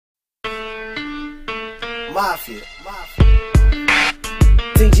Mafia.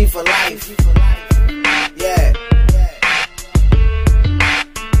 TG for life. Yeah.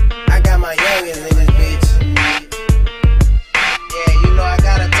 I got my youngins in this bitch. Yeah, you know I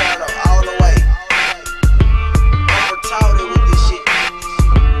gotta turn them all the way. I'm retarded with this shit.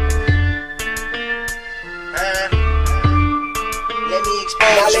 Let me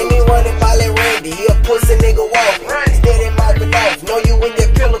expose now you. Let me run it by Let Randy. He a pussy nigga walking. Steady mopping off. Know you with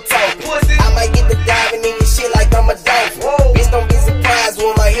that pillow talking. I might get the diving in your shit like I'm a dolphin. Bitch, don't be surprised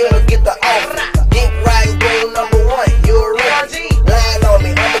when my heel get the offer. Dick riding goal #1. You a rookie. Lying on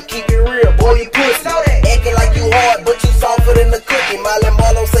me, I'ma keep it real. Boy, you pussy. Acting like you hard, but you softer than the cookie. My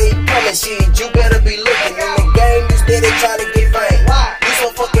Marlo say he coming, shit. You better be looking. In the game, you steady trying to get fame. You so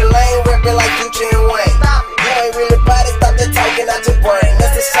fucking lame, rapping like you and Wayne. You ain't really about it, stop the talking out your brain.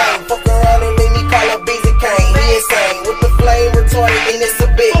 That's a shame. Fuck around and make me call up Beezy Cain. He insane. With the flame retarded, and it's a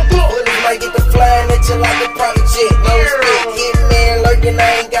bit. Bullets might get the flying at you like a private jet. No respect. Hitman lurking, I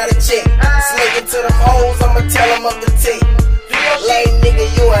ain't got a check. Snaking to them hoes, I'ma tell them up the tick. Lame nigga,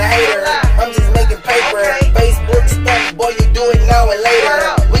 you a hater. I'm just making paper. Facebook stuff, boy, you do it now and later.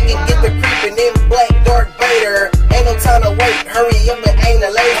 We can get the creepin' in black, dark Vader. Ain't no time to wait, hurry up and aim the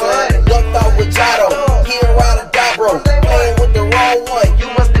laser. Ducked off with Jotto, here around a Dobro. Playing with the wrong one, you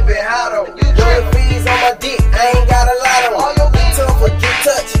must have been Hotto. Doing fees on my dick, I ain't got a lot of them. Get tough or get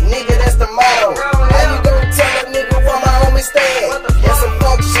touched, nigga, that's the motto. How you gonna tell a nigga where my homie stand? That's some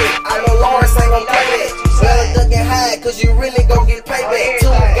fuck shit, I know Lawrence ain't gon' play that. Better duck and hide, cause you really gon' get payback. 2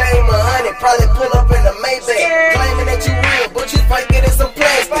 game 100, probably pull up in the Maybach. Claiming that you real, but you faking in some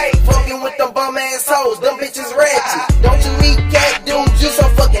plastic. Fucking with them bum ass hoes, them bitches ratchet. Don't you eat cat, dude, you so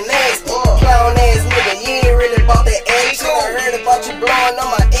fucking nasty. Clown ass nigga, you ain't really about that action. I heard about you blowing on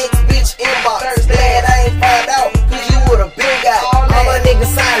my ex-bitch inbox. Glad I ain't found out, cause you would've been got. All my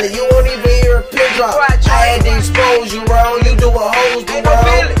niggas silent, you won't even hear a pin drop.